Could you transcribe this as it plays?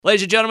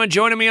Ladies and gentlemen,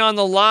 joining me on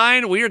the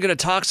line, we are going to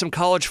talk some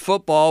college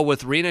football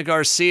with Rena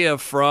Garcia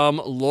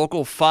from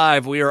Local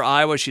 5. We are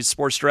Iowa. She's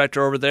sports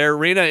director over there.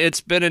 Rena,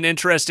 it's been an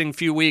interesting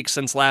few weeks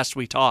since last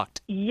we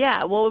talked.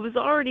 Yeah, well, it was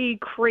already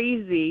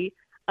crazy,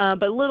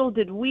 but little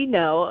did we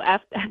know at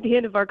the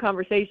end of our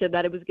conversation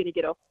that it was going to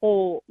get a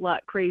whole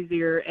lot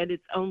crazier, and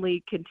it's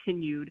only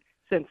continued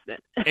since then.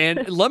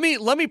 And let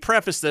me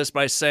preface this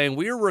by saying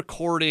we are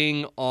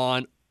recording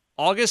on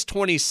August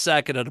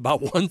 22nd at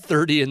about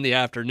 1:30 in the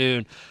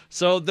afternoon.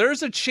 So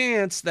there's a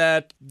chance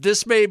that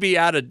this may be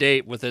out of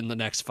date within the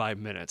next 5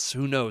 minutes.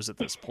 Who knows at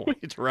this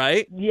point,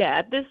 right? Yeah,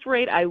 at this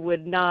rate, I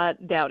would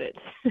not doubt it.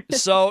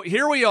 So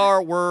here we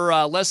are.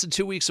 We're less than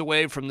 2 weeks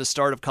away from the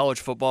start of college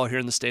football here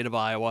in the state of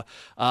Iowa.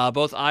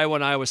 Both Iowa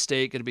and Iowa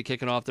State going to be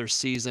kicking off their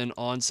season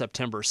on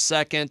September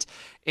 2nd.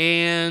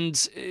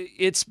 And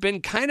it's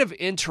been kind of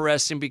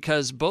interesting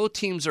because both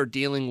teams are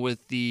dealing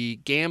with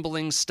the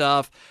gambling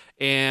stuff.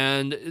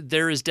 And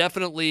there is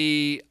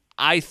definitely,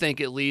 I think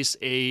at least,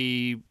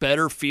 a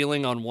better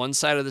feeling on one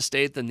side of the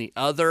state than the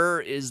other.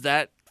 Is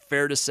that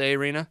fair to say,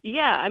 Rena?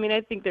 Yeah, I mean,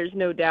 I think there's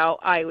no doubt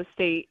Iowa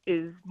State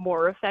is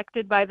more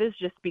affected by this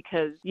just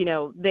because,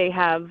 they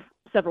have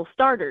several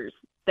starters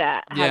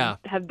that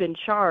have been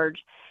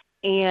charged.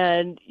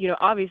 And,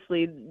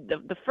 obviously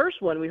the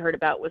first one we heard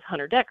about was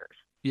Hunter Deckers.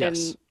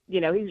 Yes.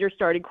 And, he's your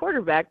starting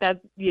quarterback. That,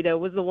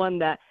 was the one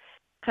that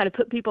kind of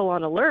put people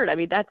on alert. I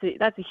mean, that's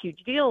a huge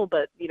deal,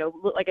 but,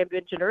 like I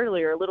mentioned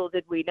earlier, little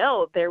did we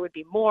know there would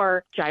be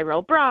more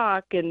Jairo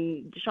Brock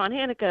and Deshaun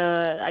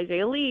Hanukkah,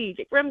 Isaiah Lee,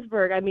 Jake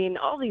Remsburg. I mean,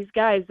 all these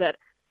guys that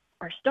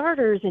are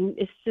starters, and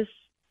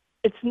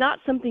it's not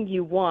something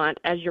you want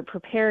as you're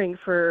preparing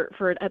for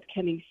an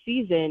upcoming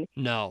season.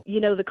 No.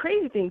 The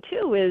crazy thing,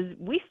 too, is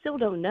we still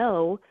don't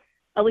know,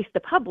 at least the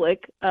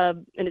public,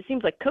 and it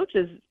seems like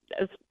coaches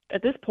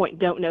at this point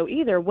don't know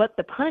either, what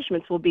the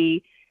punishments will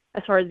be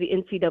as far as the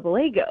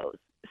NCAA goes.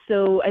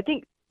 So I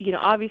think,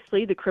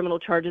 obviously the criminal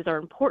charges are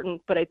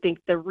important, but I think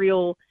the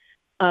real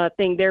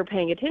thing they're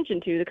paying attention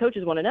to, the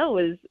coaches want to know,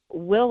 is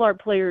will our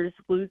players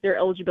lose their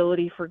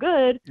eligibility for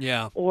good?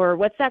 Yeah. Or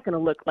what's that going to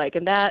look like?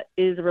 And that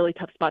is a really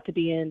tough spot to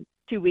be in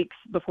 2 weeks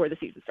before the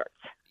season starts.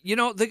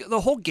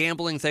 The whole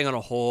gambling thing on a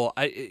whole,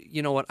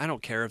 you know what, I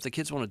don't care if the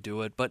kids want to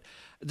do it, but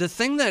the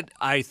thing that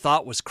I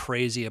thought was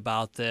crazy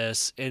about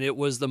this, and it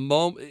was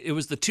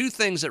the two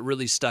things that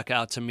really stuck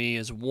out to me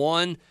is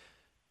one,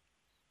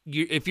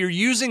 if you're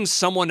using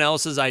someone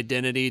else's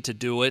identity to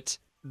do it,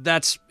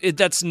 that's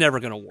never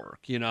going to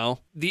work,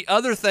 The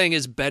other thing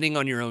is betting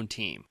on your own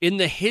team. In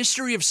the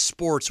history of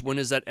sports, when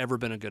has that ever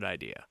been a good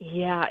idea?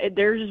 Yeah,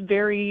 there's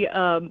very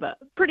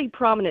pretty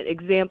prominent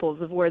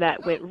examples of where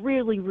that went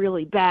really,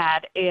 really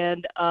bad,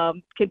 and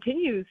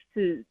continues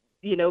to,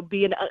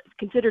 be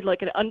considered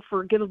like an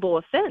unforgivable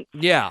offense.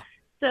 Yeah.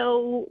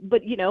 So,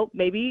 but,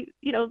 maybe,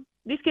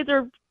 these kids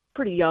are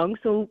pretty young,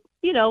 so,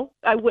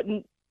 I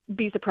wouldn't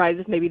be surprised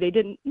if maybe they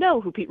didn't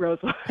know who Pete Rose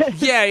was.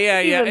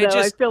 Yeah. Even though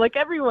I feel like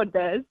everyone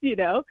does,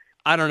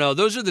 I don't know.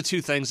 Those are the two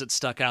things that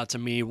stuck out to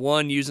me.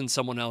 One, using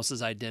someone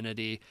else's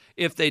identity,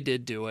 if they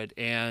did do it,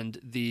 and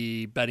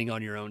the betting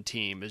on your own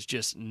team has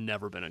just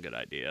never been a good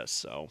idea.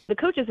 So the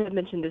coaches have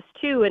mentioned this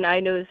too, and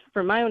I know this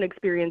from my own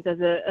experience as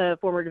a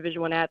former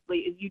Division I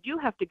athlete, is you do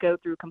have to go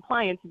through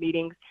compliance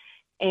meetings,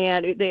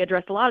 and they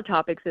address a lot of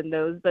topics in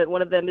those, but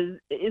one of them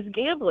is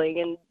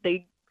gambling, and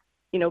they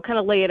kind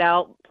of lay it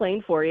out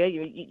plain for you.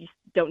 You just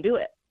don't do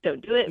it.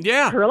 Don't do it.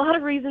 Yeah. For a lot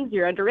of reasons.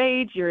 You're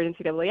underage. You're an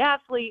NCAA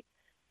athlete.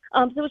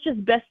 So it's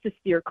just best to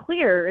steer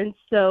clear. And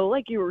so,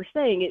 like you were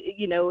saying,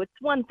 it's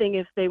one thing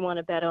if they want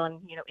to bet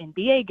on,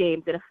 NBA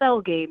games,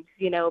 NFL games,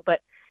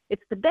 but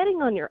it's the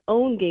betting on your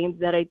own games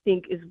that I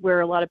think is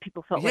where a lot of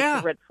people felt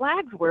like the red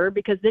flags were,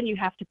 because then you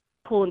have to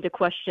pull into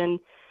question,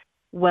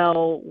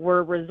 well,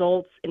 were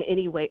results in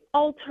any way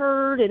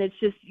altered? And it's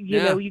just,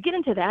 you get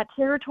into that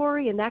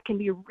territory, and that can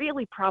be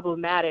really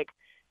problematic,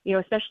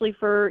 especially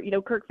for,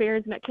 Kirk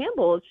Ferentz and Matt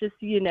Campbell. It's just,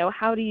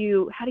 how do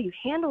you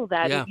handle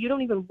that? Yeah. If you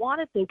don't even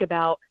want to think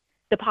about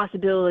the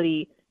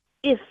possibility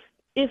if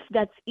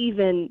that's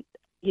even,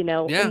 in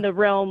the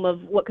realm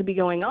of what could be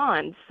going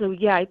on. So,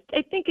 I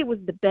think it was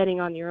the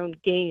betting on your own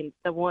games,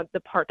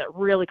 the part that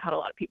really caught a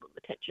lot of people's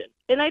attention.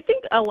 And I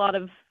think a lot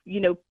of,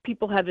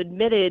 people have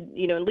admitted,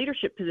 in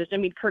leadership positions. I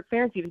mean, Kirk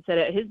Ferentz even said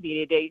at his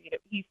media days,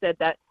 he said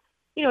that,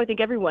 I think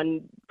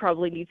everyone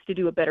probably needs to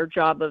do a better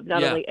job of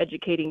not only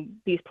educating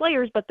these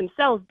players, but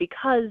themselves,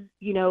 because,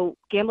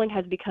 gambling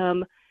has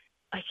become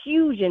a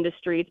huge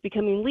industry. It's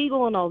becoming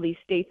legal in all these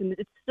states, and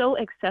it's so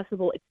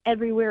accessible. It's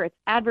everywhere. It's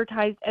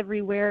advertised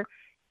everywhere.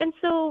 And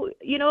so,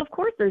 of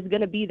course, there's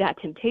going to be that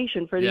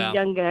temptation for these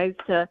young guys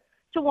to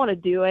want to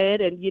do it.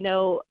 And,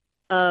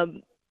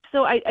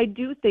 so I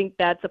do think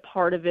that's a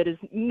part of it, is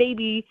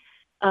maybe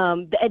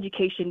the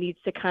education needs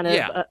to kind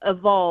of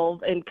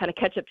evolve and kind of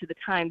catch up to the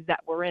times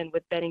that we're in,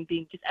 with betting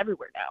being just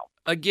everywhere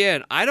now.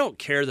 Again, I don't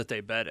care that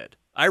they betted.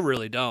 I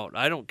really don't.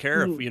 I don't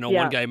care if, one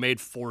Yeah. guy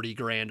made 40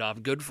 grand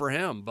off. Good for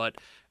him. But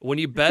when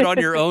you bet on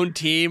your own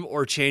team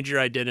or change your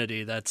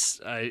identity,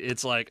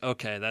 it's like,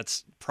 okay,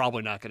 that's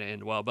probably not going to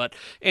end well. But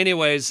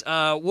anyways,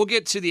 we'll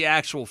get to the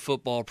actual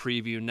football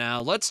preview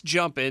now. Let's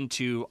jump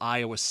into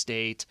Iowa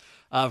State.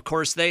 Of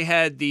course, they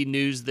had the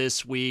news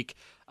this week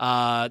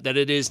that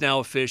it is now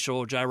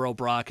official. Jairo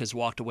Brock has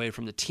walked away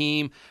from the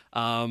team.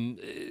 I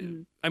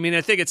mean,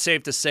 I think it's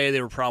safe to say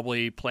they were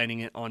probably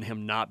planning on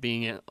him not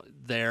being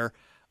there.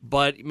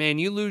 But, man,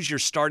 you lose your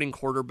starting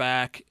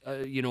quarterback,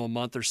 a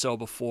month or so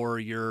before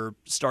your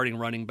starting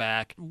running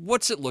back.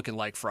 What's it looking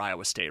like for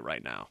Iowa State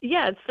right now?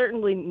 Yeah, it's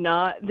certainly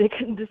not the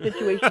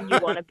situation you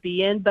want to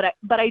be in, but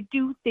I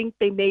do think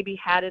they maybe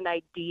had an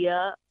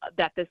idea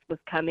that this was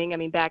coming. I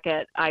mean, back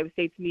at Iowa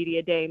State's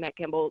media day, Matt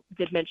Campbell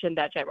did mention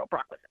that Jairo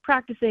Brock wasn't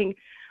practicing.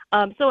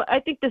 So I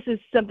think this is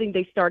something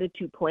they started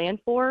to plan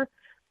for.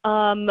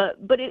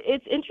 But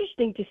it's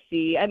interesting to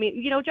see. I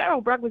mean,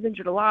 Jairo Brock was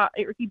injured a lot.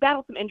 He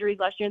battled some injuries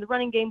last year, and the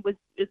running game was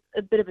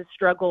a bit of a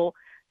struggle.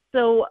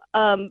 So,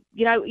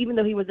 even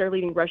though he was their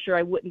leading rusher,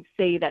 I wouldn't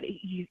say that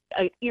he's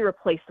an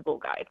irreplaceable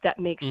guy, if that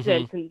makes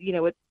sense. And,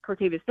 with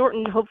Cortavius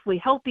Norton hopefully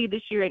healthy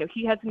this year, I know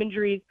he had some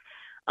injuries.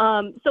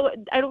 So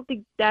I don't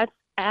think that's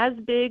as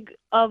big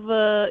of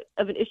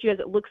an issue as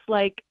it looks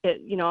like,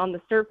 on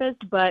the surface.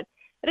 But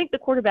I think the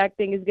quarterback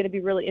thing is going to be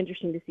really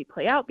interesting to see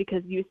play out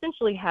because you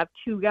essentially have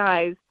two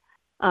guys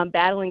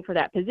battling for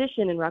that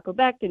position in Rocco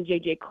Becht and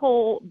J.J.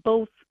 Cole,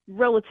 both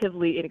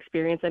relatively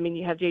inexperienced. I mean,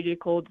 you have J.J.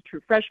 Cole, the true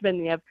freshman,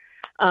 and you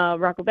have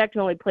Rocco Becht, who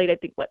only played, I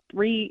think,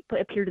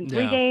 appeared in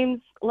three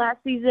games last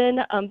season.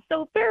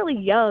 So fairly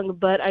young,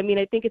 but, I mean,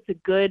 I think it's a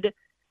good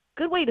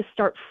way to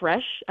start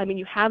fresh. I mean,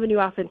 you have a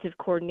new offensive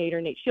coordinator,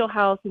 Nate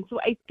Scheelhaase, and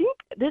so I think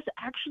this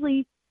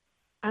actually,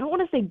 I don't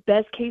want to say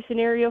best case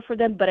scenario for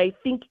them, but I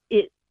think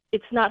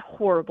it's not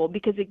horrible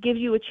because it gives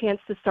you a chance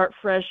to start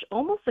fresh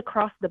almost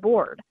across the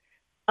board.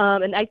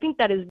 And I think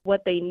that is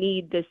what they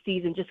need this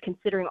season, just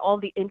considering all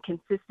the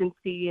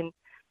inconsistency and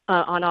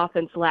on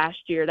offense last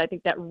year. I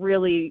think that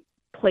really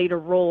played a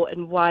role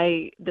in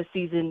why the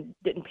season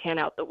didn't pan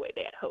out the way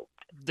they had hoped.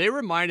 They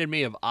reminded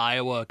me of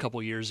Iowa a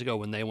couple years ago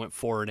when they went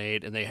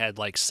 4-8 and they had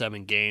like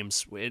 7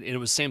 games. And it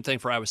was the same thing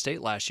for Iowa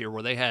State last year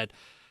where they had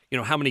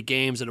how many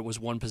games and it was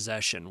one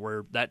possession,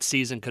 where that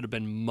season could have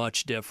been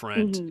much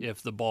different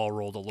if the ball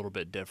rolled a little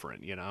bit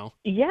different,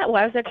 Yeah, well,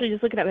 I was actually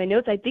just looking at my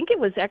notes. I think it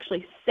was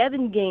actually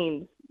 7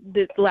 games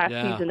this last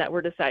season that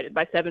were decided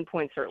by 7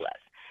 points or less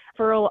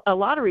for a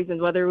lot of reasons,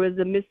 whether it was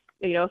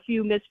a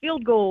few missed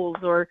field goals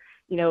or,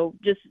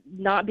 just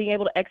not being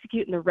able to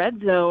execute in the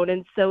red zone.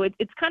 And so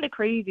it's kind of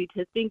crazy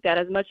to think that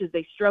as much as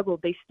they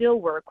struggled, they still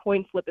were a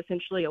coin flip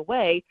essentially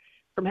away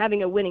from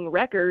having a winning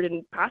record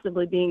and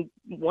possibly being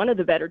one of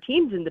the better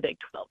teams in the Big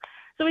 12.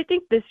 So I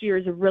think this year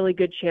is a really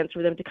good chance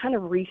for them to kind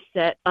of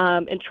reset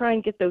and try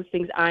and get those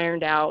things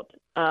ironed out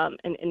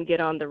and get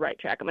on the right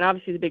track. I mean,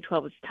 obviously the Big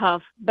 12 is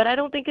tough, but I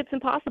don't think it's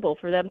impossible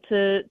for them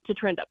to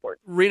trend upward.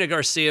 Rena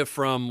Garcia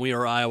from We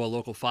Are Iowa,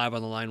 Local 5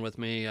 on the line with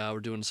me. We're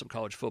doing some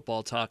college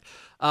football talk.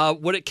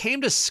 When it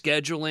came to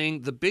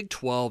scheduling, the Big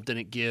 12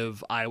 didn't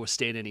give Iowa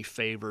State any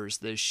favors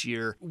this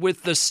year.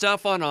 With the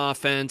stuff on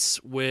offense,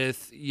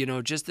 with,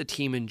 just the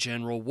team in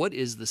general, what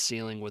is the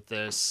ceiling with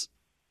this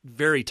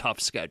very tough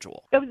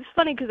schedule? It was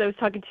funny because I was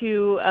talking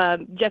to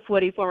Jeff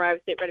Woody, former Iowa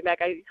State running back.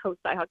 I host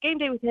Cyhawk Game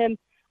Day with him.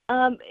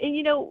 And,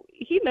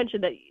 he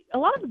mentioned that a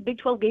lot of the Big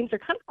 12 games are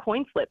kind of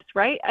coin flips,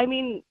 right? I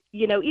mean,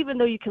 even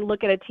though you can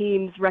look at a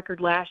team's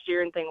record last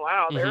year and think,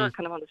 wow, they're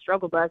kind of on the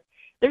struggle bus,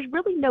 there's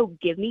really no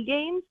give-me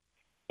games.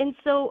 And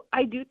so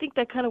I do think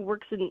that kind of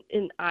works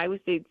in Iowa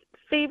State's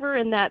favor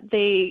in that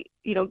they,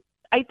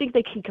 I think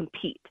they can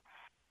compete.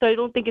 So I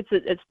don't think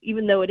it's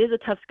even though it is a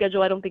tough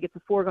schedule, I don't think it's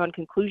a foregone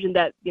conclusion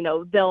that,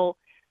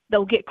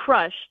 they'll get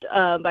crushed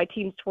by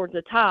teams towards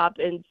the top.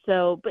 And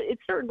so, but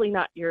it's certainly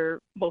not your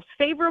most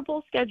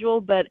favorable schedule.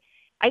 But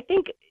I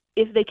think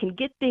if they can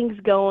get things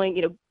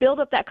going, build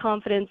up that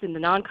confidence in the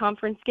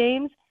non-conference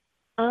games,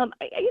 I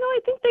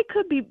think they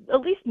could be at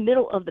least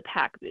middle of the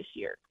pack this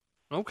year.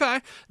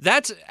 Okay.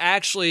 That's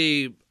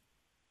actually,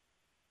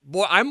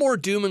 boy, I'm more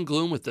doom and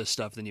gloom with this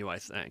stuff than you, I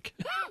think.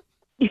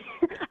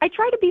 I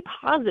try to be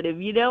positive,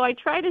 I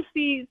try to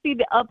see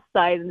the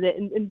upside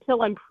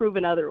until I'm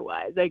proven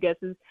otherwise, I guess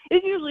is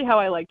usually how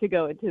I like to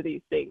go into these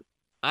things.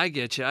 I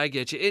get you.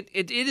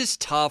 It is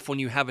tough when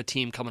you have a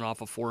team coming off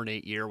a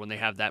 4-8 year when they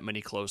have that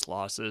many close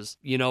losses,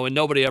 and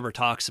nobody ever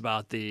talks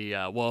about the,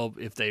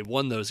 if they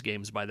won those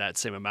games by that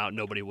same amount,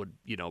 nobody would,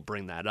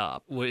 bring that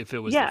up if it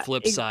was the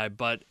flip side.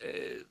 But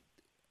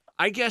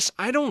I guess,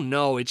 I don't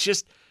know. It's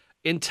just,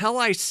 until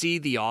I see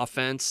the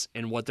offense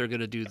and what they're going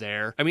to do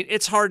there, I mean,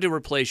 it's hard to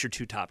replace your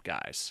 2 top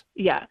guys.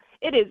 Yeah,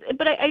 it is.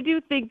 But I do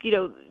think,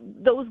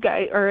 those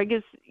guys, or I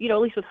guess, at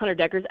least with Hunter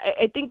Dekkers,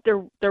 I think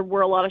there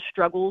were a lot of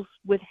struggles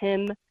with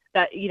him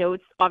that,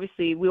 it's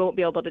obviously we won't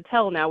be able to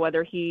tell now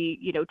whether he,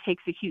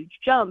 takes a huge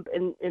jump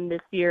in this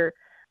year.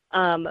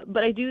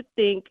 But I do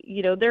think,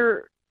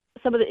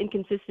 some of the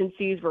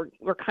inconsistencies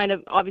were kind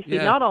of obviously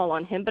not all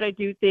on him, but I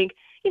do think,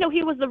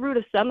 he was the root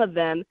of some of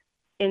them.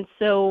 And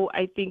so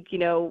I think,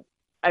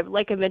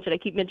 like I mentioned, I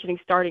keep mentioning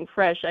starting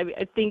fresh.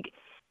 I think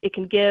it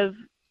can give,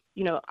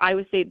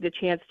 Iowa State the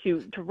chance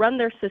to run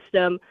their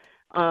system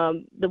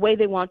the way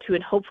they want to,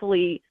 and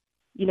hopefully,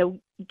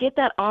 get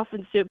that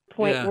offense to a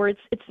point where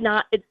it's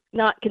not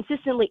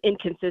consistently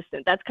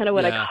inconsistent. That's kind of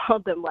what I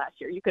called them last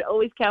year. You could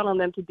always count on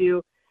them to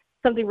do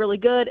something really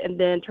good and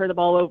then turn the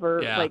ball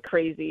over like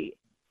crazy.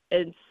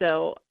 And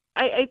so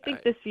I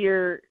think this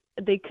year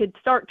they could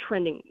start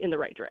trending in the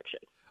right direction.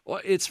 Well,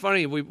 it's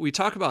funny. We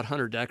talk about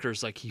Hunter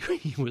Dekkers like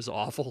he was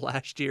awful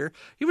last year.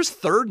 He was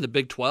third in the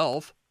Big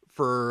 12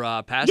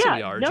 for passing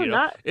yards.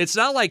 No, it's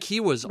not like he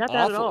was not awful.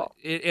 That at all.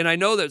 And I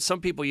know that some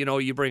people,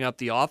 you bring up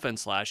the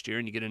offense last year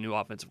and you get a new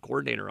offensive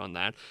coordinator on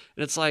that,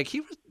 and it's like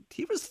he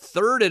was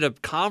third at a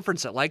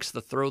conference that likes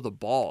to throw the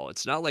ball.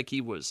 It's not like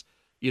he was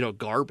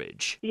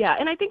garbage. Yeah,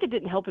 and I think it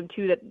didn't help him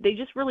too that they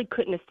just really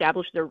couldn't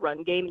establish their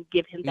run game and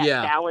give him that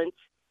balance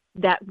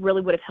that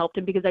really would have helped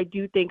him, because I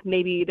do think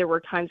maybe there were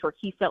times where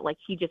he felt like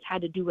he just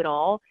had to do it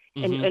all.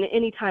 Mm-hmm. And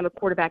any time a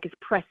quarterback is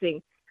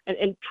pressing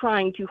and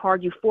trying too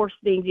hard, you force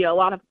things, a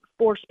lot of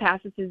forced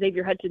passes to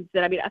Xavier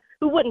Hutchinson. I mean,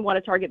 who wouldn't want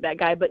to target that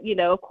guy? But,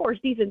 of course,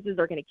 defenses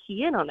are going to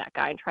key in on that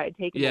guy and try to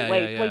take him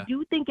away. So I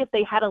do think if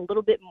they had a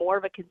little bit more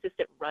of a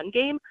consistent run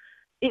game,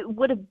 it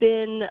would have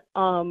been,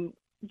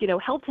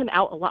 helped him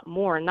out a lot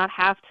more and not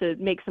have to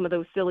make some of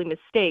those silly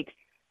mistakes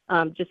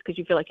just because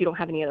you feel like you don't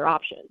have any other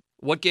option.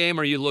 What game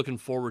are you looking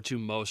forward to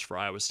most for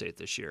Iowa State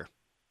this year?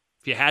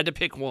 If you had to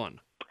pick one.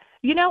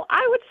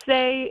 I would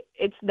say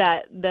it's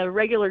the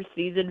regular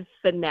season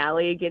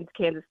finale against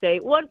Kansas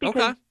State. One,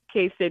 because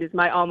K-State is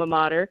my alma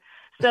mater.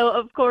 So,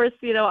 of course,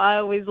 I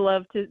always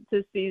love to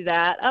see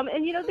that. And,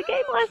 the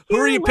game last year.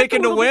 Who are you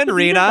picking to win,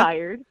 Rena?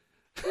 I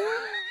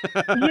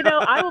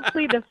will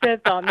plead the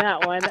fifth on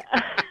that one.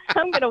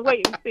 I'm going to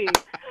wait and see.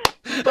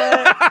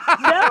 But,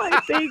 no,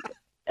 I think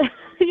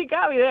you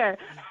got me there.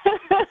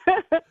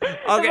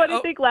 Okay. What do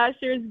you think last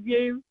year's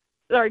game?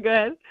 Sorry, go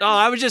ahead. Oh,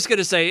 I was just going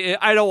to say,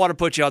 I don't want to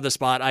put you on the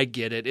spot. I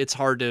get it. It's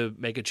hard to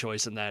make a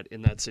choice in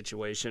that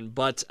situation.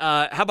 But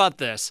how about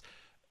this?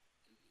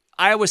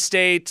 Iowa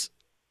State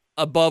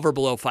above or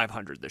below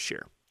 500 this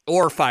year,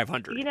 or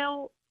 500?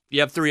 You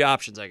have three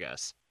options, I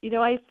guess.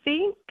 I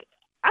think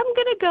I'm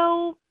going to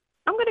go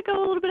a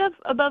little bit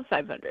above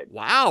 500.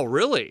 Wow,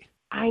 really?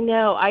 I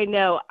know.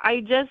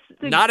 I just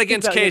not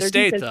against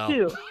K-State though.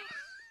 Too.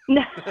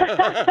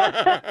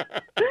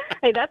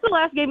 Hey, that's the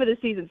last game of the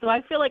season, so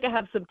I feel like I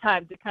have some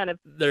time to kind of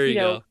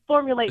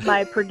formulate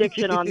my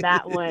prediction on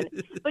that one.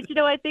 But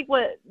I think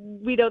what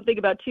we don't think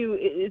about too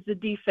is the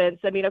defense.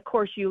 I mean, of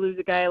course, you lose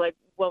a guy like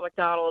Will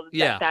McDonald.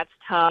 That's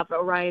tough.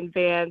 Ryan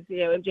Vance,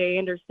 MJ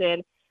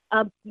Anderson.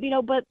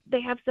 But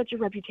they have such a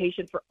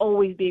reputation for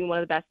always being one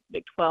of the best in the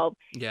Big 12.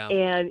 Yeah.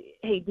 And,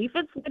 hey,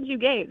 defense wins you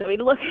games. I mean,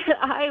 look at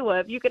Iowa.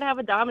 If you can have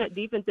a dominant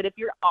defense, and if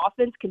your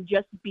offense can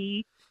just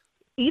be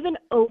even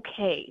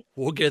okay.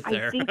 We'll get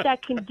there. I think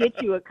that can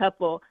get you a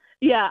couple.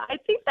 Yeah, I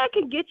think that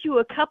can get you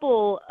a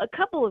couple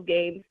of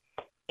games.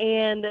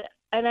 And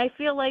I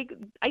feel like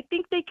I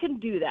think they can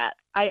do that.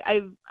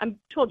 I'm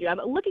told you, I'm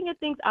looking at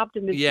things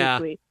optimistically.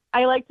 Yeah.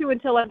 I like to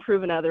until I'm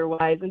proven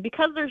otherwise. And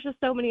because there's just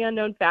so many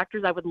unknown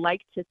factors, I would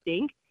like to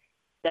think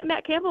that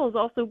Matt Campbell is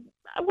also,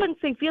 I wouldn't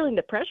say feeling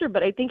the pressure,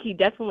 but I think he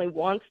definitely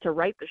wants to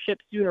right the ship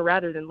sooner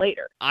rather than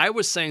later. I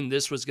was saying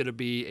this was going to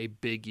be a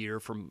big year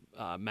from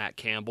Matt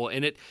Campbell,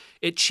 and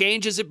it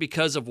changes it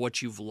because of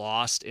what you've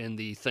lost and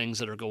the things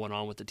that are going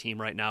on with the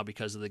team right now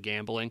because of the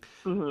gambling.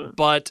 Mm-hmm.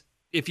 But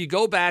if you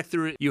go back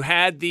through it, you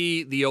had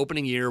the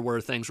opening year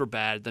where things were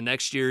bad. The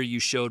next year you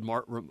showed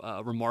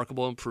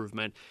remarkable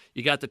improvement.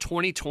 You got the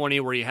 2020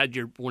 where you had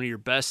one of your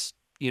best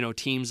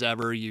teams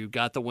ever. You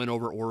got the win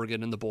over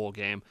Oregon in the bowl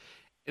game.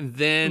 And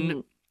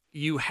then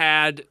you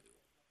had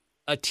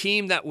a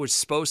team that was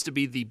supposed to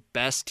be the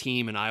best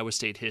team in Iowa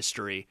State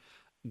history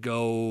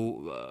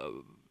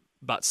go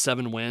about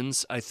 7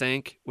 wins, I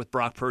think, with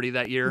Brock Purdy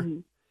that year. Mm-hmm.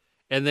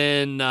 And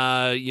then,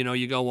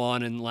 you go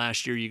on, and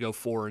last year you go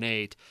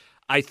 4-8.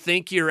 I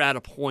think you're at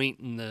a point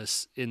in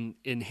this in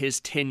his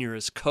tenure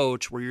as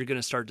coach where you're going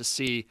to start to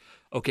see,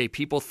 okay,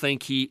 people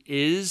think he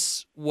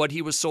is what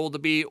he was sold to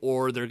be,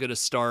 or they're going to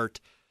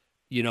start,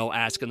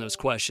 asking those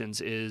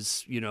questions.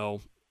 Is,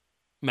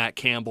 Matt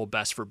Campbell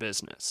best for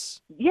business?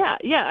 Yeah.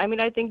 I mean,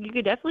 I think you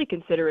could definitely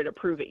consider it a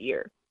prove-it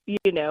year.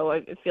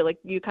 I feel like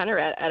you kind of are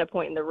at a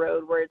point in the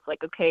road where it's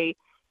like, okay,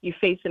 you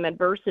face some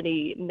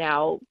adversity.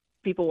 Now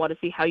people want to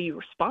see how you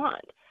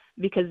respond,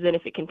 because then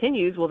if it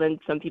continues, well, then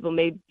some people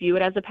may view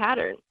it as a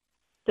pattern.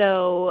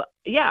 So,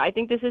 yeah, I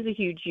think this is a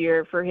huge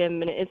year for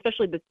him, and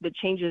especially the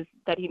changes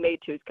that he made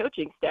to his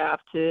coaching staff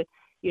to,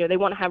 they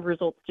want to have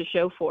results to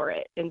show for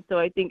it. And so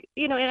I think,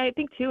 and I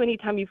think, too,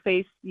 anytime you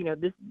face,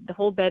 the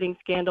whole betting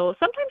scandal,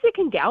 sometimes it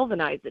can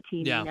galvanize the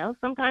team,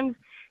 Sometimes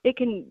it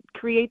can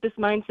create this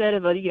mindset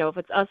of, if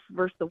it's us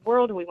versus the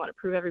world and we want to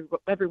prove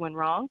everyone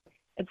wrong.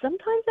 And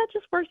sometimes that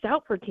just works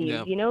out for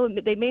teams. Yeah.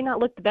 They may not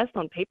look the best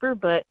on paper,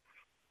 but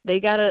they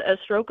got a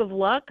stroke of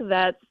luck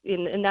that's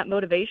in that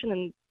motivation,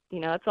 and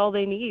That's all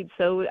they need.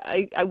 So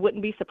I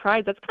wouldn't be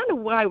surprised. That's kind of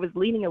why I was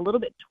leaning a little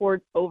bit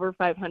towards over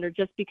 500,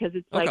 just because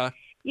it's like, Okay.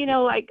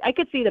 I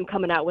could see them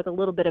coming out with a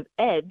little bit of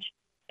edge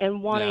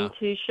and wanting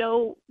to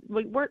show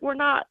we're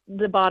not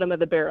the bottom of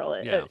the barrel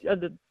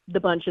of the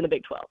bunch in the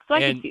Big 12. So I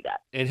can see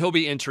that. And he'll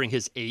be entering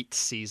his 8th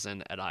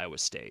season at Iowa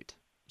State.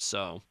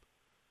 So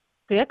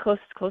yeah, close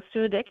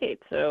to a decade.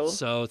 So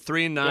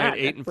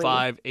 3-9,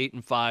 8-5,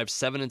 8-5,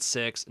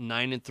 7-6,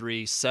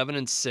 9-3,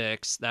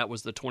 7-6. That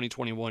was the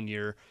 2021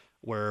 year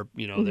where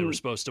they were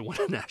supposed to win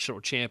a national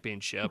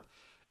championship,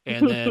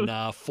 and then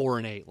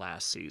 4-8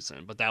 last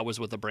season. But that was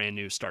with a brand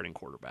new starting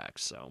quarterback.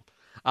 So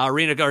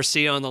Rena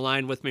Garcia on the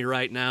line with me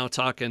right now,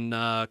 talking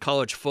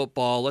college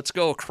football. Let's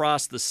go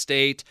across the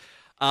state.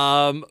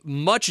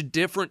 Much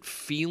different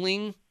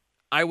feeling,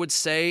 I would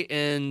say,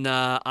 in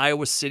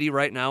Iowa City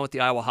right now with the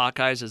Iowa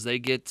Hawkeyes as they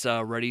get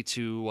ready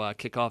to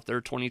kick off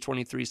their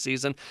 2023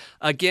 season.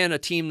 Again, a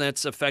team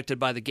that's affected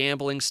by the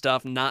gambling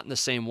stuff, not in the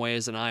same way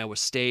as in Iowa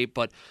State,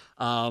 but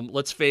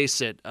let's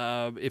face it,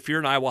 if you're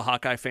an Iowa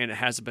Hawkeye fan, it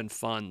hasn't been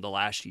fun the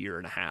last year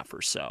and a half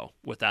or so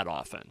with that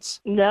offense.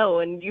 No,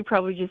 and you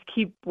probably just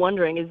keep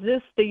wondering, is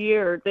this the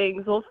year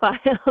things will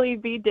finally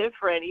be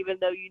different, even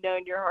though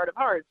in your heart of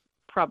hearts,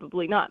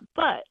 probably not.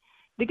 But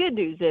the good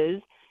news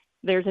is,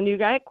 there's a new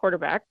guy at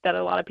quarterback that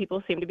a lot of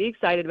people seem to be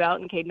excited about,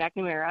 and Cade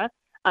McNamara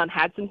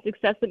had some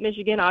success at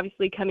Michigan,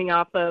 obviously coming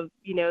off of,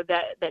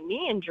 that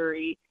knee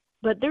injury.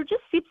 But there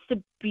just seems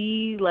to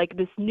be like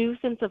this new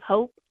sense of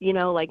hope,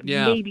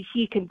 maybe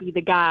he can be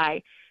the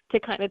guy to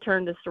kind of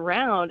turn this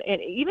around. And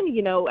even,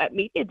 at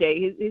media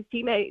day, his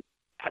teammates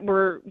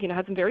were,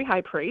 had some very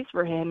high praise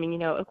for him.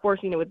 And, of course,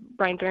 with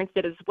Brian Ferentz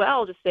did as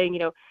well, just saying,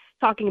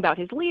 talking about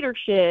his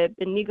leadership,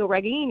 and Nico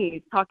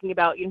Ragaini talking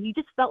about, he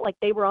just felt like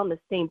they were on the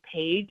same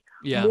page,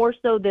 more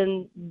so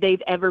than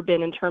they've ever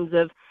been in terms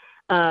of,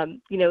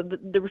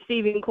 the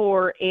receiving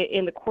core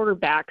and the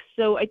quarterback.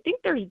 So I think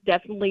there's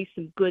definitely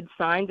some good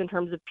signs in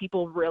terms of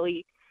people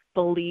really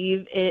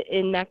believe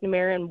in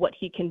McNamara and what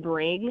he can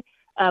bring.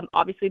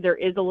 Obviously, there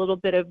is a little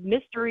bit of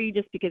mystery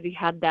just because he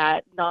had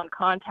that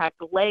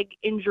non-contact leg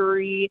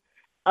injury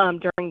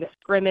during the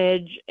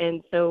scrimmage.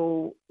 And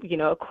so,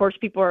 of course,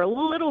 people are a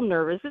little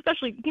nervous,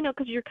 especially,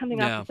 because you're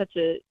coming off of such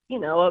a,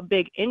 a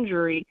big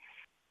injury.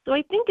 So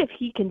I think if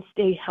he can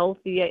stay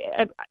healthy,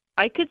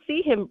 I could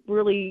see him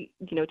really,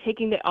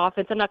 taking the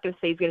offense. I'm not going to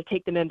say he's going to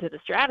take them into the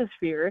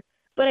stratosphere,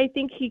 but I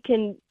think he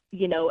can,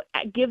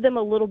 give them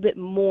a little bit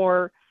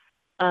more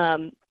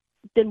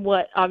than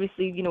what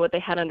obviously, what they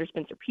had under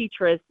Spencer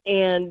Petras,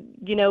 and,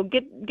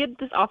 get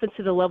this offense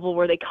to the level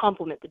where they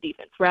complement the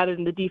defense rather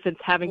than the defense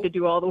having to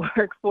do all the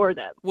work for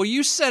them. Well,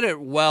 you said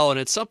it well, and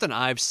it's something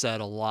I've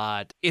said a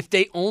lot. If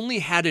they only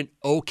had an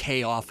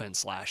okay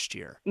offense last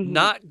year,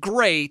 not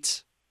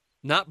great,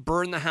 not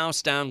burn the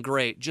house down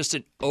great, just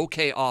an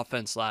okay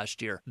offense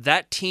last year,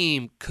 that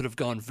team could have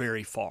gone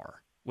very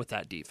far with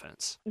that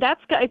defense.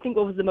 That's, I think,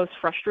 what was the most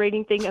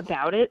frustrating thing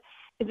about it.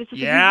 It's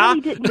just you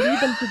really didn't need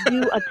them to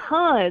do a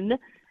ton.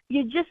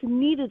 You just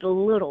needed a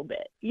little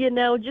bit,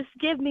 just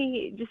give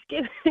me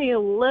a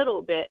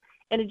little bit.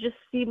 And it just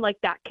seemed like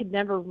that could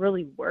never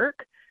really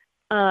work.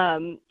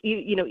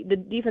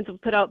 The defense will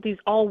put out these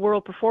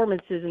all-world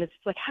performances, and it's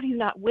just like, how do you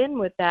not win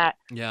with that?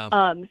 Yeah.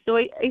 So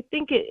I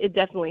think it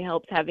definitely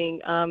helps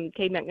having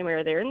Cade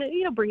McNamara there.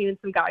 And, bringing in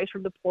some guys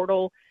from the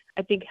portal,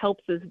 I think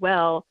helps as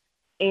well.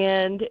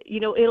 And,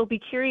 it'll be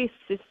curious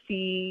to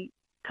see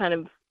kind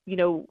of,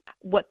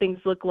 what things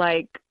look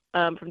like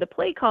from the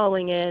play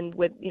calling end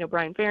with,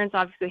 Brian Ferentz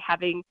obviously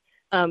having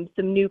some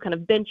new kind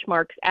of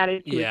benchmarks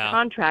added to his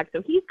contract.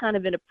 So he's kind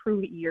of in a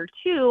prove year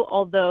too,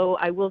 although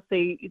I will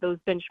say those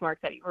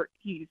benchmarks that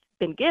he's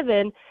been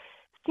given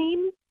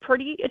seem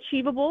pretty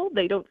achievable.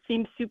 They don't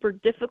seem super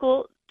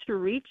difficult to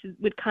reach. It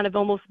would kind of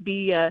almost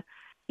be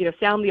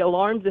sound the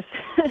alarms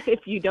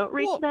if you don't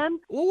reach them.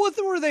 Well, what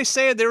were they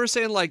saying? They were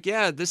saying like,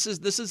 this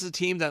is a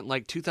team that in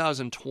like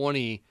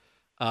 2020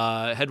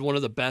 had one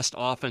of the best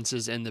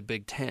offenses in the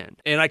Big Ten.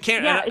 And I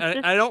can't,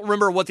 I don't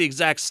remember what the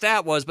exact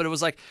stat was, but it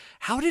was like,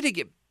 how did it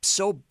get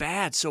so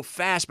bad so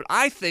fast? But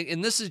I think,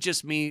 and this is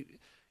just me,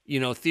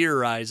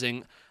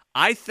 theorizing,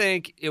 I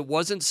think it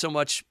wasn't so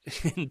much,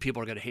 and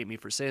people are going to hate me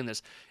for saying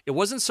this, it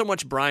wasn't so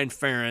much Brian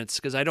Ferentz,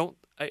 because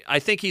I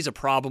think he's a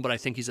problem, but I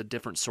think he's a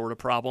different sort of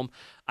problem.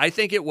 I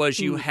think it was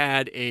you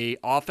had a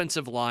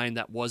offensive line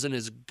that wasn't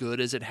as good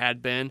as it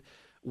had been,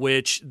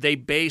 which they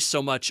base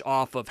so much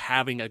off of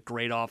having a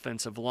great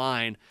offensive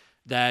line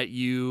that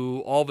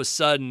you all of a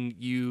sudden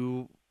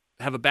you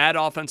have a bad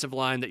offensive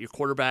line that your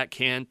quarterback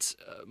can't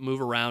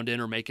move around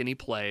in or make any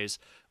plays,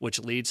 which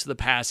leads to the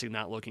passing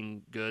not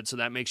looking good. So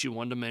that makes you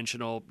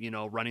one-dimensional,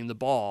 running the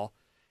ball.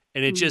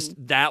 And it just,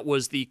 that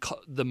was the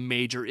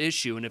major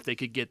issue. And if they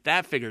could get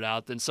that figured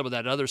out, then some of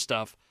that other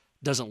stuff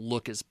doesn't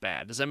look as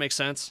bad. Does that make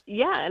sense?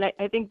 Yeah, and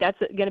I think that's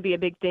going to be a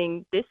big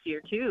thing this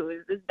year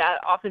too. Is that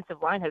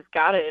offensive line has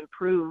got to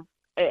improve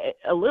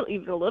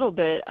even a little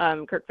bit.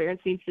 Kirk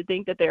Ferentz seems to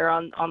think that they're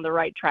on the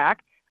right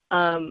track,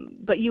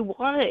 but you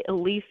want to at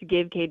least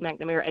give Cade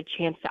McNamara a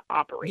chance to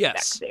operate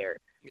back there,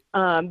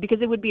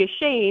 because it would be a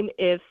shame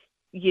if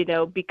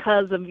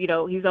because of,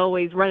 he's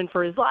always running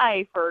for his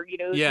life or,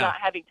 not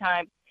having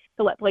time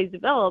to let plays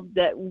develop,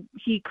 that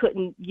he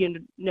couldn't,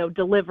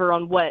 deliver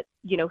on what,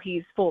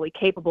 he's fully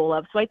capable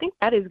of. So I think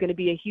that is going to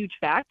be a huge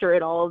factor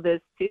in all of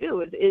this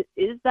too.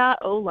 Is that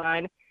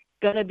O-line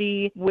going to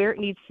be where it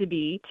needs to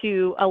be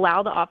to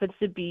allow the offense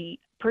to be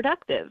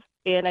productive?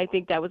 And I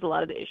think that was a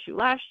lot of the issue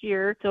last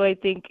year. So I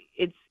think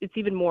it's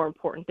even more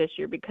important this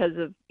year because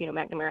of,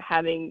 McNamara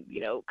having,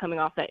 coming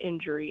off that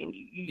injury, and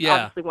you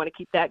obviously want to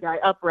keep that guy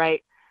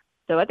upright.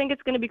 So I think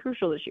it's going to be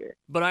crucial this year.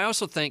 But I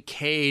also think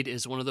Cade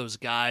is one of those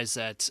guys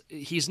that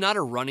he's not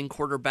a running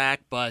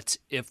quarterback, but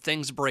if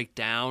things break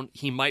down,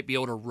 he might be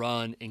able to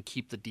run and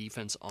keep the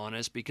defense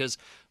honest, because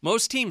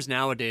most teams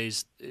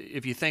nowadays,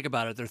 if you think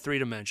about it, they're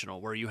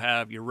three-dimensional, where you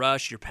have your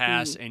rush, your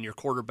pass, and your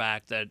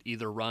quarterback that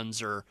either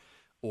runs or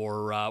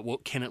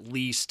can at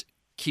least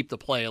keep the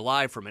play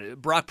alive from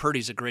it. Brock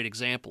Purdy's a great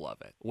example of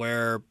it,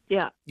 where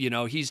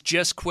he's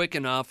just quick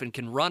enough and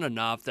can run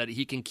enough that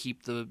he can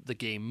keep the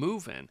game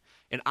moving.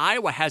 And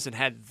Iowa hasn't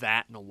had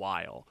that in a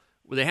while.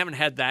 They haven't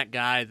had that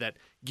guy that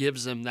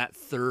gives them that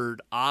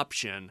third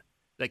option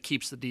that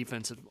keeps the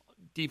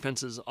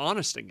defenses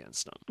honest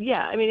against them.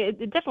 Yeah, I mean, it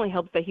definitely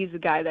helps that he's a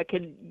guy that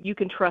you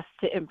can trust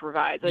to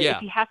improvise. If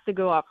he has to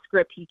go off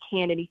script, he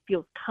can, and he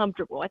feels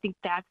comfortable. I think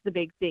that's the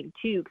big thing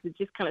too, because it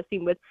just kind of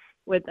seemed with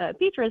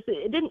Petras,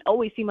 it didn't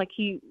always seem like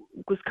he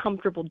was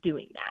comfortable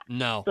doing that.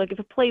 No. So if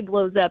a play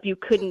blows up, you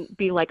couldn't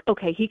be like,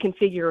 okay, he can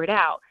figure it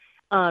out.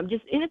 And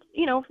it's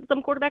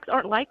some quarterbacks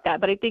aren't like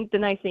that, but I think the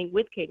nice thing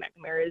with Cade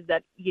McNamara is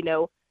that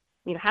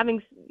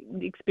having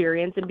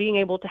experience and being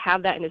able to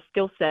have that in his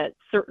skill set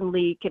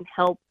certainly can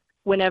help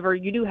whenever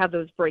you do have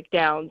those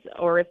breakdowns,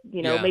 or if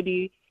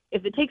maybe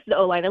if it takes the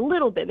O-line a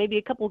little bit, maybe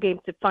a couple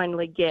games to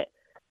finally get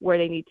where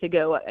they need to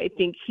go. I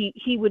think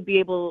he would be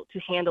able to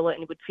handle it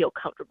and would feel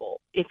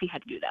comfortable if he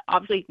had to do that.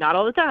 Obviously, not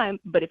all the time,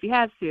 but if he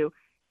has to,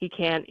 he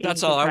can.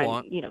 That's all I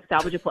want.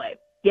 Salvage a play.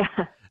 Yeah.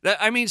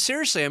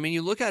 Seriously,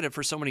 you look at it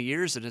for so many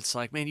years and it's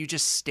like, man, you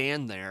just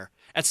stand there.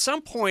 At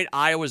some point,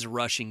 Iowa's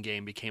rushing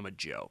game became a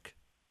joke.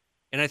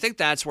 And I think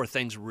that's where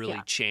things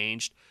really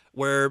changed,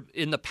 where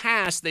in the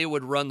past they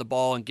would run the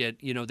ball and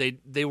get,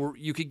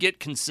 you could get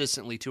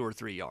consistently 2 or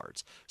 3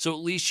 yards. So at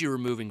least you were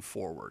moving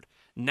forward.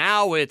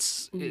 Now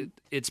it's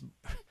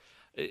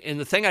and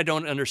the thing I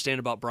don't understand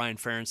about Brian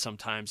Ferentz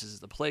sometimes is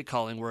the play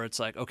calling, where it's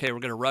like, okay, we're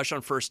going to rush on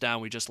first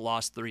down. We just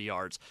lost 3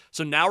 yards.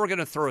 So now we're going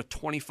to throw a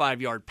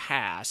 25-yard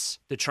pass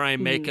to try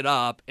and make it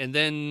up, and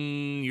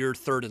then you're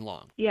third and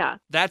long. Yeah.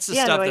 That's the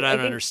stuff that I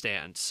don't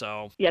understand.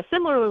 So yeah,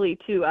 similarly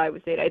to Iowa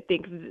State, I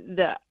think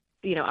that,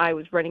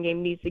 Iowa's running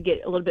game needs to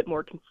get a little bit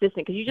more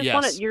consistent, because you just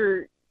want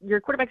your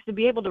quarterbacks to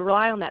be able to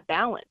rely on that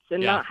balance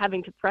and not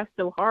having to press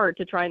so hard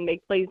to try and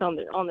make plays on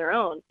their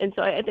own. And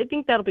so I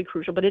think that'll be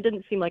crucial, but it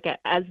didn't seem like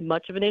as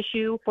much of an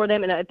issue for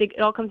them. And I think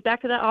it all comes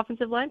back to that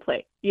offensive line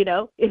play.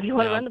 If you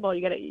want to run the ball,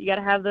 you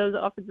gotta have those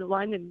offensive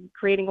linemen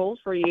creating holes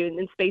for you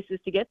and spaces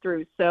to get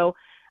through. So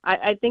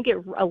I think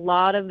a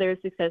lot of their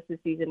success this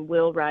season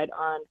will ride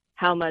on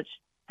how much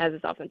has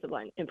this offensive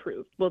line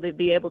improved. Will they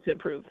be able to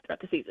improve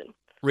throughout the season?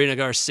 Rena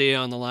Garcia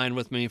on the line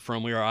with me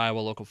from We Are Iowa,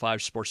 Local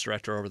 5 sports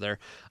director over there.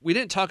 We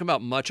didn't talk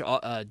about much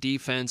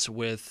defense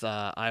with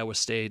Iowa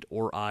State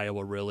or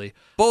Iowa, really.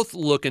 Both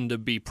looking to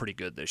be pretty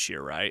good this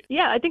year, right?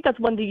 Yeah, I think that's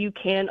one thing you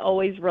can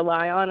always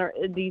rely on, are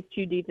these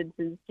two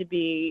defenses to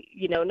be,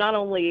 not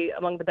only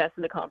among the best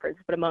in the conference,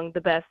 but among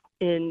the best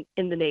in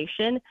the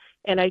nation.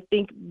 And I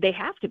think they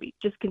have to be,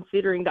 just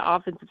considering the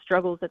offensive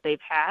struggles that they've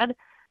had.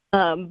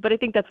 But I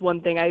think that's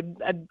one thing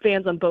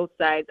fans on both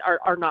sides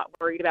are not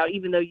worried about.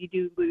 Even though you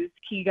do lose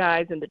key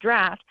guys in the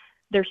draft,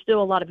 there's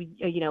still a lot of,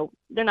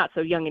 they're not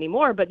so young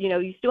anymore, but,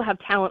 you still have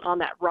talent on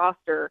that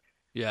roster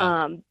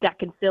that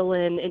can fill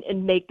in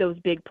and make those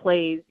big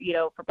plays,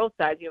 for both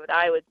sides. With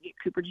Iowa,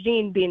 Cooper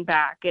DeJean being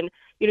back, and,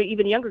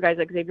 even younger guys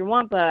like Xavier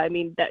Wampa,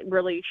 that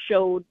really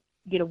showed,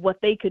 what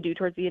they could do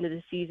towards the end of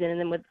the season. And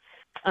then with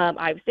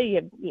Iowa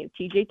State, you have,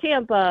 TJ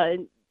Tampa,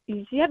 and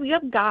you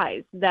have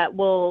guys that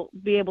will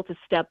be able to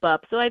step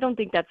up. So I don't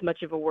think that's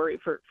much of a worry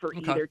for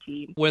either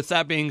team. With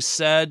that being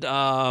said,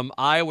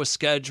 Iowa's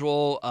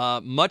schedule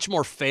much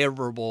more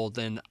favorable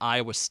than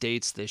Iowa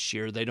State's this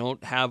year. They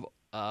don't have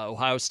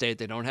Ohio State.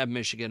 They don't have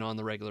Michigan on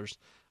the regular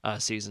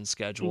season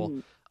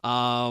schedule.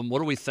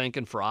 What are we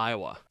thinking for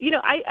Iowa?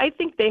 I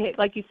think they,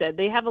 like you said,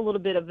 they have a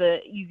little bit of an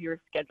easier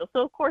schedule.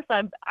 So of course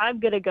I'm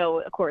going to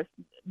go, of course,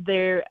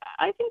 there.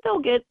 I think they'll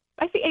get,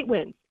 I see 8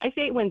 wins. I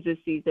see 8 wins this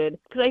season,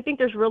 because I think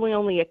there's really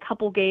only a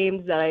couple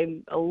games that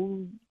I'm a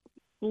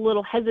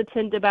little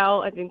hesitant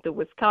about. I think the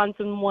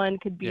Wisconsin one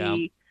could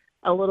be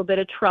a little bit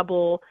of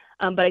trouble.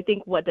 But I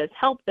think what does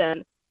help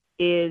them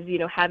is,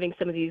 having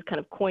some of these kind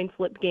of coin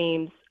flip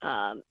games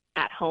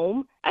at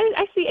home.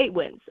 I see 8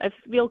 wins. I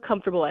feel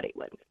comfortable at 8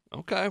 wins.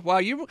 Okay. Wow,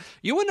 you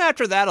went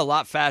after that a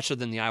lot faster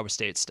than the Iowa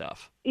State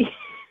stuff.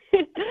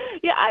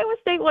 Yeah, Iowa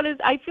State one is,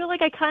 I feel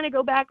like I kind of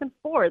go back and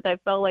forth. I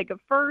felt like at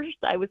first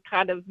I was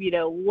kind of,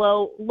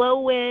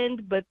 low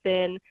end, but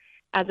then,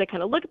 as I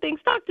kind of look at things,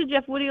 talk to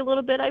Jeff Woody a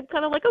little bit, I'm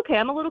kind of like, okay,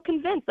 I'm a little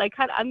convinced.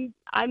 I'm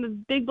a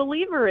big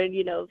believer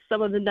in,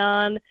 some of the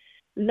non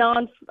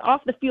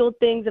off the field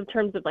things in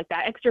terms of like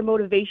that extra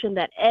motivation,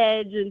 that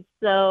edge. And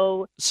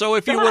so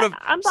if you would have,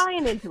 I'm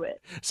buying into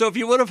it. So if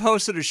you would have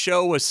hosted a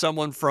show with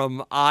someone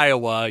from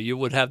Iowa, you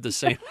would have the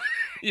same,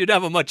 you'd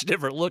have a much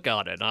different look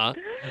on it, huh?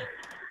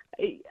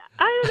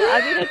 I don't know.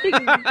 I mean, I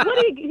think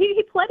Woody,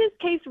 he pled his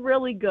case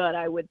really good,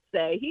 I would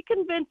say. He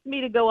convinced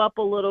me to go up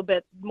a little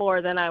bit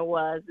more than I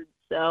was. And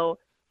so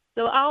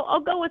I'll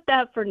go with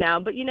that for now.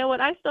 But you know what?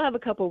 I still have a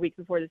couple of weeks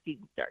before the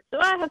season starts. So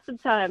I have some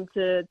time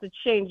to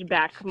change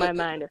back my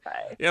mind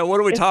Yeah, what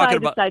are we talking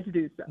about? Decide to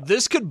do so.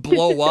 This could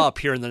blow up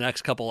here in the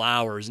next couple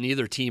hours, and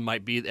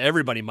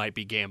everybody might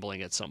be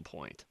gambling at some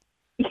point.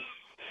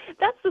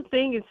 That's the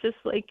thing. It's just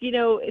like,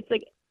 it's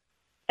like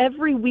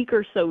every week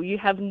or so you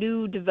have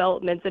new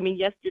developments. I mean,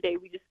 yesterday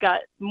we just got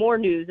more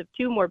news of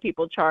 2 more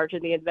people charged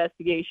in the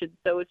investigation.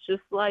 So it's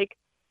just like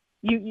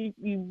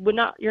you're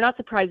not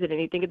surprised at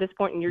anything at this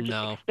point, and you're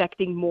just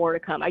expecting more to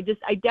come. I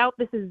doubt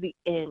this is the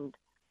end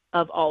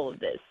of all of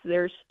this.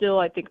 There's still,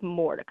 I think,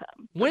 more to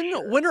come.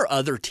 When are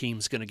other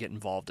teams going to get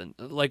involved in?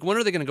 Like, when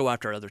are they going to go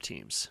after other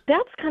teams?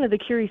 That's kind of the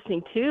curious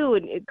thing too.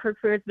 And Kirk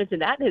Ferentz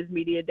mentioned that in his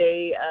media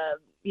day,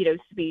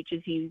 speech, as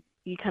he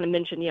kind of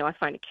mentioned. I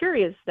find it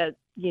curious that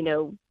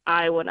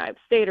Iowa and Iowa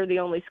State are the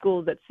only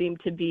schools that seem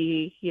to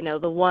be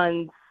the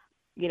ones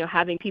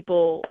having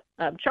people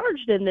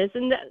charged in this.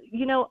 And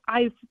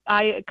I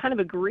kind of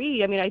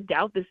agree. I mean, I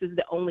doubt this is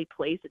the only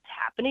place it's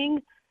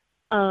happening.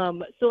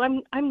 So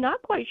I'm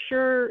not quite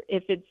sure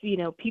if it's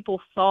people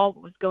saw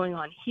what was going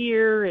on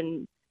here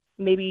and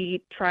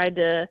maybe tried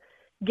to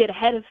get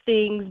ahead of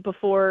things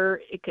before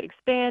it could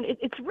expand.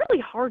 It's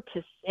really hard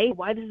to say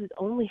why this is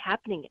only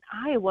happening in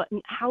Iowa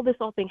and how this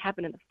all thing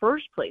happened in the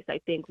first place,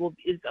 I think,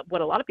 is what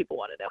a lot of people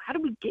want to know. How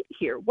did we get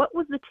here? What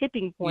was the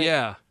tipping point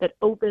that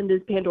opened this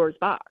Pandora's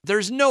box?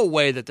 There's no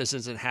way that this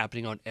isn't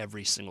happening on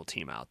every single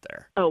team out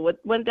there. Oh,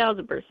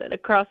 1,000%.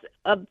 Across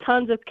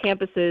tons of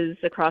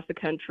campuses across the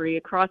country,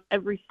 across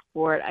every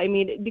sport. I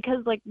mean,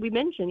 because like we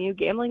mentioned,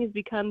 gambling has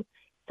become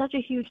such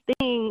a huge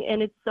thing,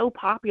 and it's so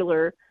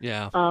popular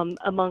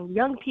among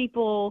young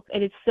people,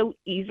 and it's so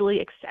easily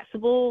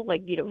accessible.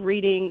 Like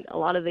reading a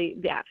lot of the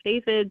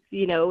affidavits,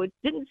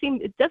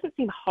 it doesn't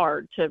seem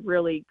hard to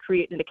really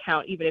create an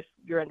account, even if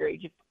you're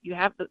underage. If you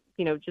have the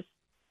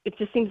it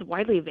just seems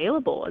widely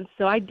available. And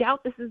so I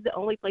doubt this is the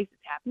only place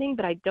it's happening,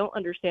 but I don't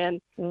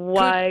understand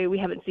why we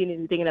haven't seen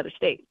anything in other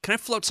states. Can I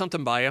float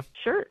something by you?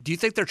 Sure. Do you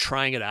think they're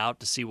trying it out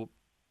to see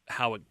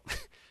how it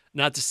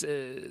not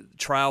to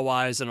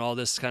trial-wise and all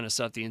this kind of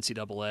stuff, the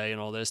NCAA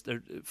and all this,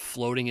 they're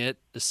floating it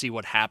to see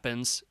what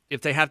happens.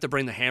 If they have to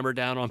bring the hammer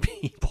down on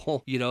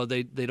people,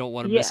 they don't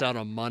want to miss out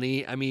on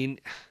money. I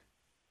mean,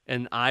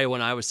 and Iowa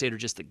and Iowa State are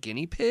just the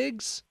guinea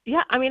pigs?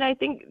 Yeah, I mean, I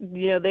think,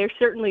 they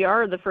certainly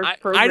are the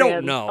first program I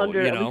don't know, under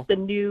at least the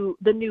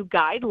new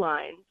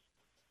guidelines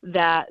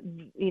that,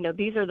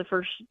 these are the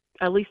first,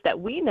 at least that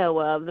we know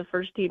of, the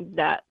first team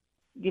that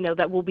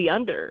that will be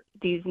under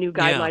these new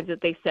guidelines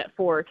that they set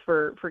forth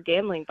for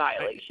gambling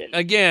violations.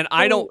 Again,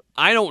 I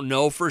don't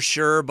know for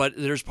sure, but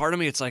there's part of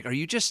me, it's like, are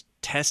you just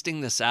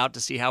testing this out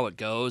to see how it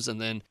goes and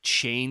then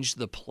change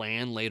the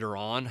plan later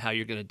on, how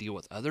you're going to deal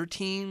with other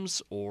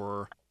teams?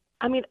 Or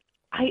I mean,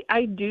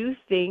 I do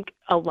think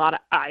a lot of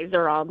eyes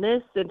are on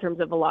this in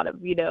terms of a lot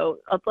of,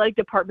 athletic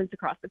departments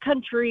across the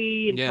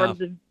country in terms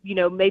of,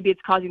 maybe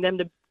it's causing them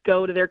to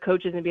go to their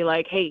coaches and be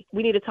like, hey,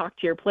 we need to talk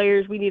to your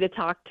players. We need to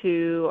talk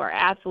to our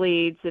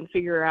athletes and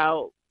figure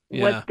out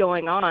what's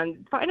going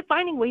on.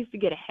 Finding ways to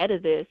get ahead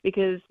of this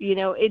because,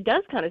 it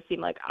does kind of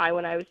seem like Iowa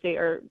and Iowa State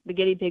are the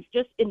guinea pigs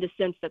just in the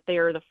sense that they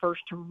are the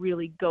first to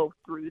really go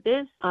through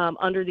this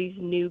under these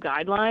new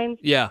guidelines.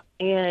 Yeah.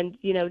 And,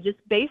 just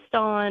based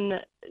on,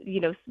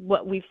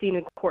 what we've seen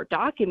in court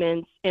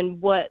documents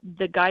and what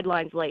the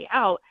guidelines lay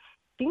out,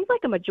 seems like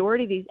a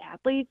majority of these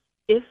athletes,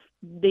 if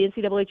the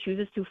NCAA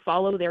chooses to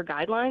follow their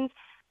guidelines,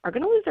 are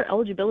going to lose their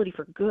eligibility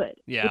for good,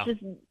 which is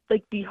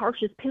like the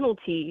harshest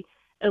penalty,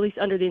 at least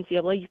under the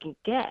NCAA, you can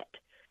get.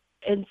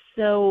 And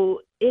so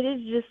it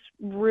is just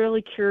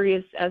really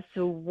curious as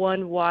to,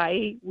 one,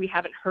 why we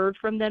haven't heard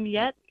from them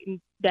yet.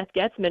 Beth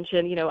Getz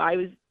mentioned, I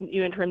was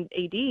interim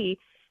AD.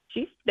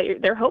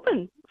 They're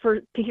hoping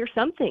to hear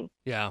something,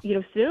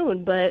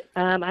 soon. But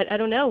I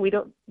don't know. We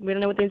don't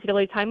know what the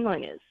NCAA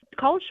timeline is.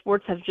 College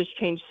sports have just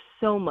changed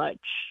so much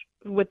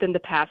within the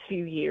past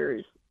few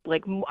years,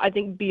 like I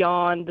think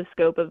beyond the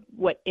scope of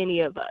what any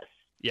of us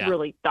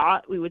really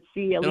thought we would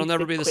see. It'll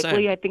never be quickly. The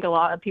same. I think a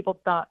lot of people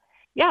thought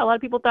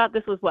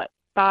this was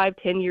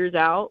 5-10 years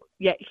out,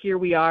 yet here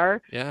we are.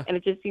 Yeah. And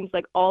it just seems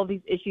like all these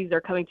issues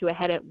are coming to a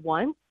head at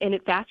once, and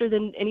it's faster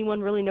than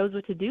anyone really knows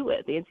what to do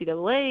with. The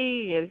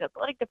NCAA, the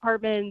athletic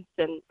departments,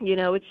 and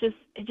it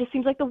just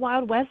seems like the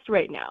Wild West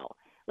right now.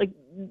 Like,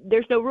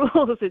 there's no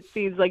rules, it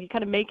seems like you're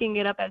kind of making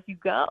it up as you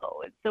go.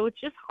 And so it's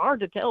just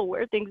hard to tell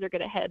where things are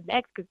going to head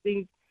next because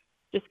things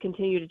just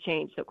continue to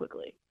change so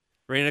quickly.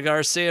 Rena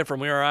Garcia from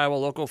We Are Iowa,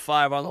 Local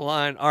 5 on the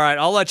line. All right,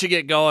 I'll let you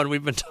get going.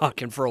 We've been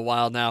talking for a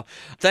while now.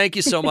 Thank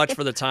you so much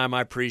for the time. I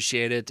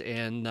appreciate it.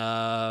 And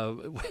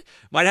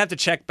might have to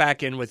check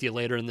back in with you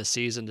later in the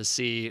season to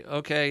see,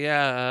 okay,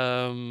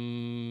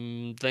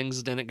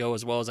 things didn't go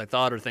as well as I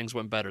thought or things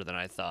went better than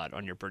I thought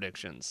on your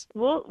predictions.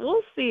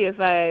 We'll see if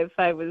I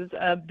was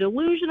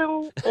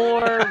delusional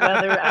or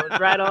whether I was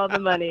right on the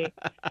money.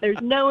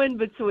 There's no in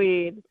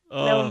between.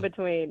 No in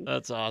between.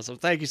 That's awesome.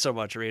 Thank you so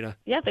much, Rena.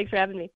 Yeah, thanks for having me.